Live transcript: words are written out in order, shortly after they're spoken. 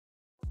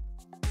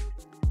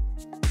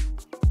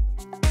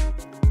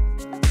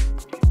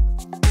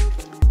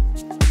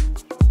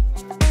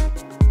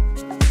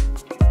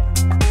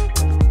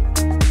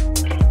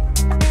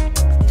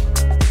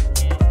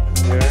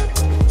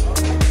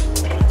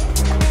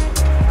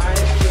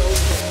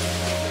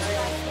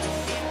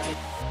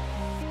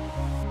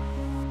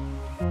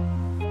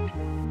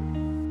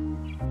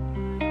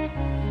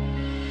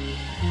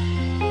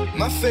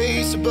My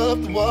face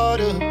above the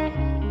water,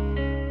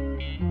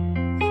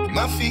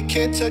 my feet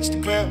can't touch the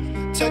ground,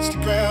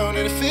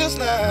 and it feels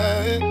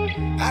like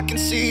I can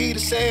see the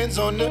sands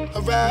on the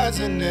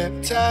horizon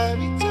every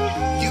time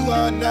you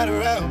are not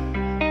around.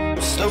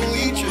 I'm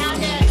slowly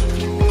drifting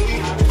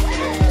away,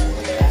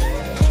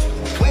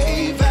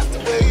 wave after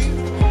wave,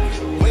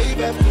 wave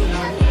after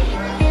wave.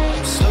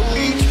 I'm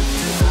slowly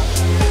drifting,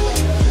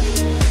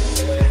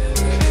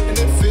 and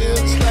it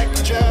feels like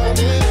I'm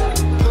drowning,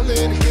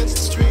 pulling against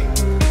the stream.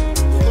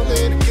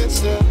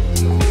 Against the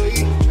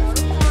wave,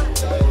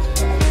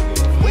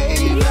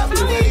 wave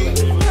after wave,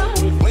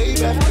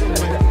 wave after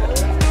wave.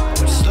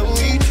 I'm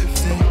slowly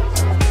drifting.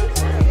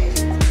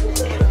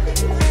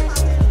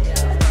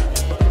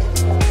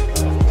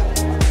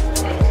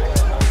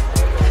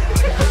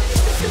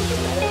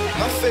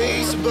 My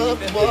face above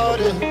the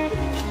water.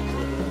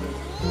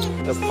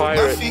 The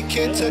pirate. My feet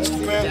can't touch the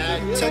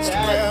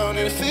ground,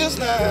 and it feels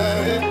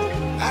like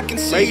I can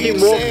see Make him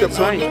the walk the sands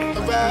on plank.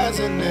 the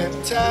horizon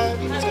every time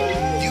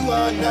you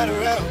are not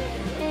around.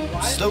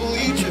 I'm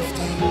slowly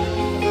drifting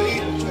away,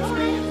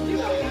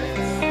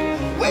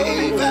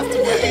 wave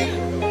after wave,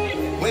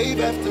 wave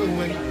after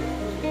wave.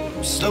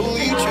 I'm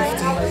slowly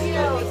drifting,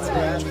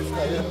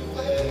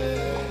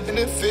 and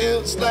it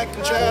feels like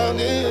I'm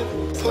drowning,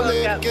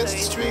 pulling against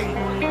the stream,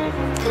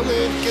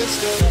 pulling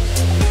against the.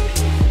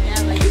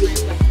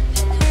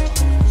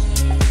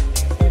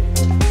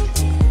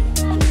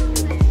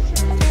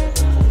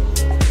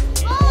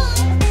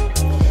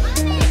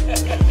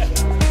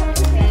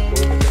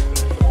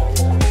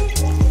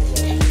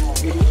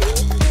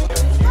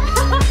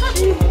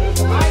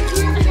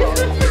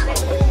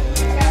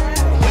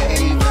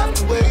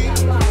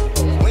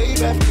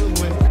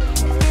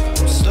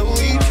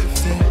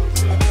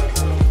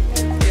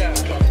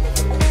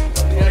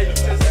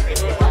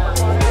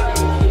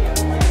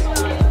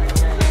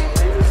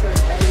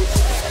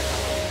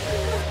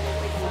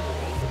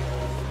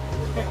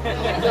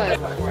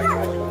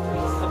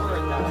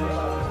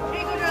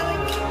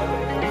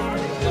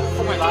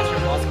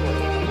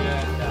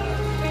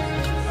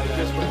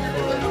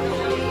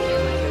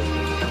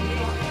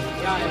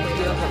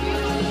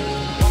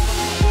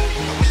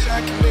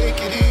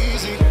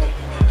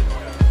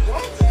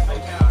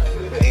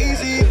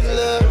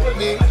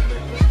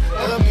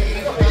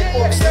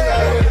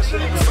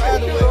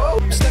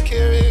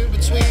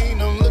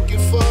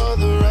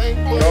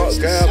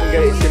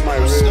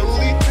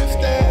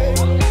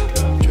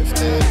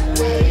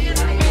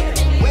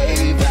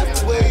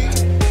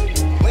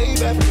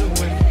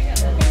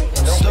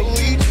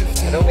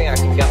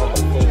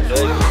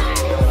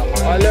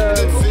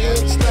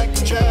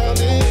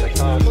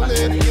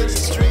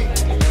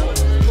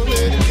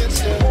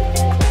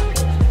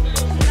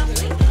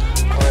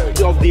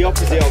 The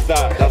opposite of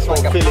that, that's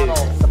what I'm feeling.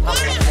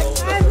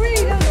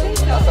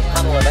 That's a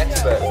panel of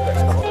experts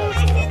that's come up.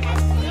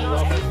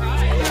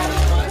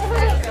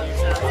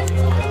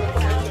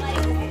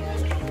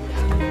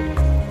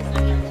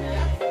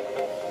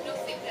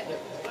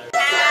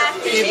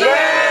 Happy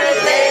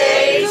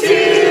birthday to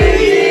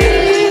you.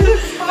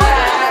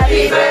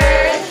 Happy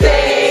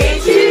birthday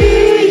to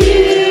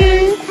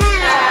you.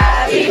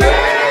 Happy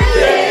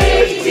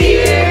birthday,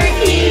 dear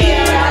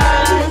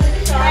Kiyan.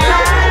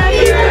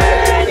 Happy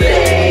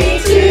birthday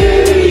to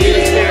you.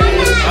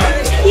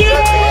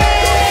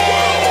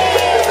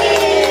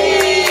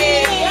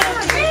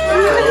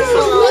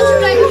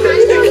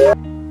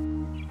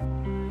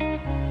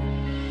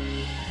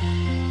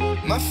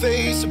 My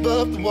face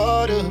above the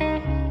water,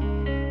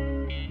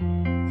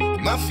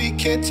 my feet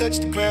can't touch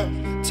the ground,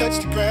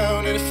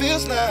 and it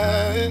feels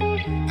like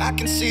I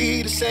can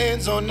see the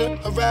sands on the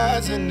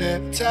horizon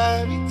every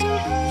time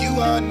you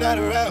are not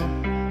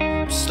around.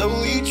 I'm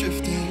slowly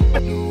drifting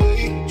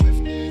away,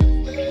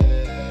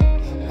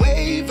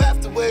 wave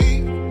after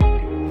wave,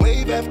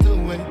 wave after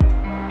wave.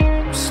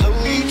 I'm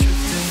slowly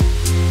drifting,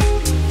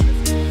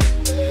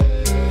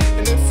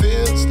 and it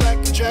feels like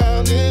I'm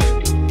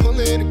drowning,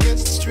 pulling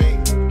against the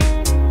stream,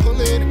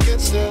 pulling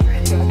against the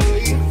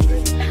wave.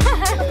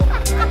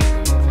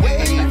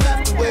 Wave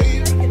after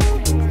wave,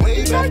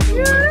 wave after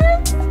wave.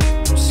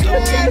 I'm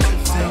slowly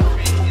drifting.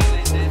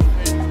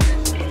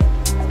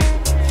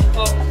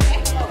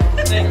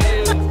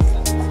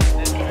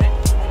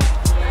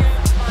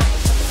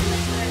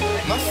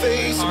 My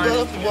face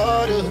above the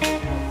water,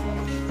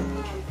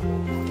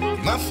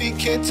 my feet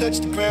can't touch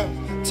the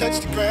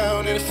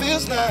ground, and it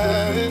feels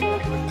like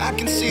I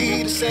can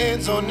see the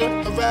sands on the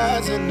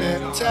horizon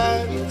every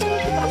time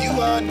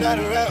you are not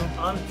around.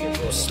 I'm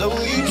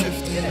slowly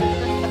drifting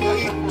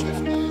away,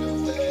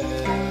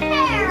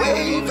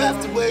 wave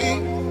after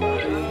wave,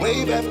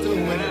 wave after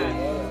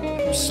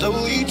wave. I'm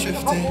slowly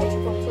drifting.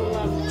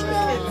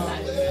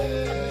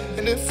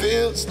 And it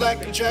feels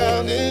like I'm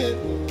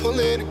drowning,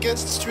 pulling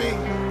against the stream,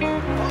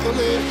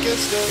 pulling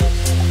against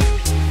the